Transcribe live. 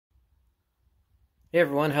Hey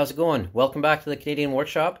everyone, how's it going? Welcome back to the Canadian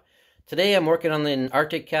Workshop. Today I'm working on the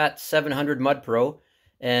Arctic Cat 700 Mud Pro,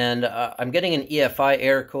 and I'm getting an EFI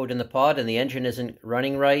error code in the pod, and the engine isn't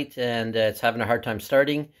running right, and it's having a hard time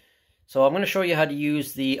starting. So I'm going to show you how to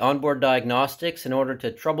use the onboard diagnostics in order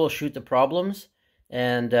to troubleshoot the problems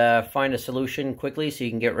and find a solution quickly so you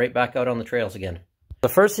can get right back out on the trails again. The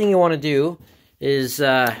first thing you want to do is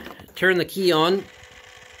turn the key on,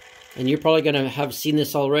 and you're probably going to have seen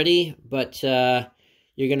this already, but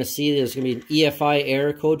you're going to see there's going to be an EFI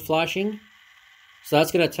error code flashing. So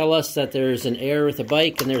that's going to tell us that there's an error with the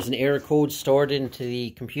bike and there's an error code stored into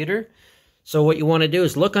the computer. So what you want to do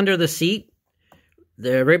is look under the seat.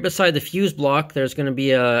 There, right beside the fuse block, there's going to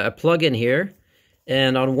be a plug in here.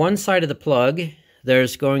 And on one side of the plug,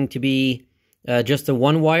 there's going to be just the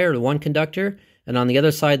one wire, the one conductor. And on the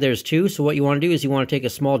other side, there's two. So what you want to do is you want to take a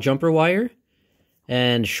small jumper wire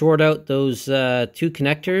and short out those two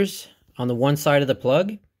connectors on the one side of the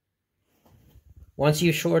plug. Once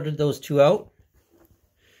you've shorted those two out,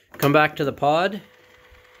 come back to the pod,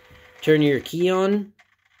 turn your key on,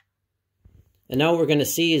 and now what we're going to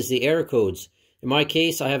see is the error codes. In my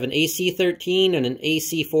case, I have an AC13 and an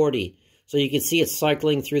AC40, so you can see it's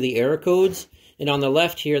cycling through the error codes. And on the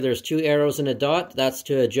left here, there's two arrows and a dot. That's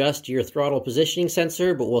to adjust your throttle positioning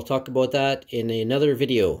sensor, but we'll talk about that in another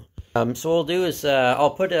video. So what I'll do is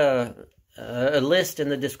I'll put a list in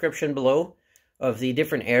the description below of the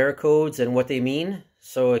different error codes and what they mean,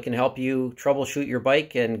 so it can help you troubleshoot your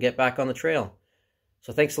bike and get back on the trail.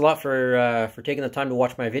 So thanks a lot for taking the time to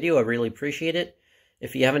watch my video. I really appreciate it.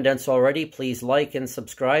 If you haven't done so already, please like and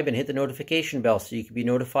subscribe and hit the notification bell so you can be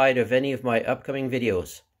notified of any of my upcoming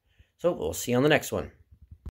videos. So we'll see you on the next one.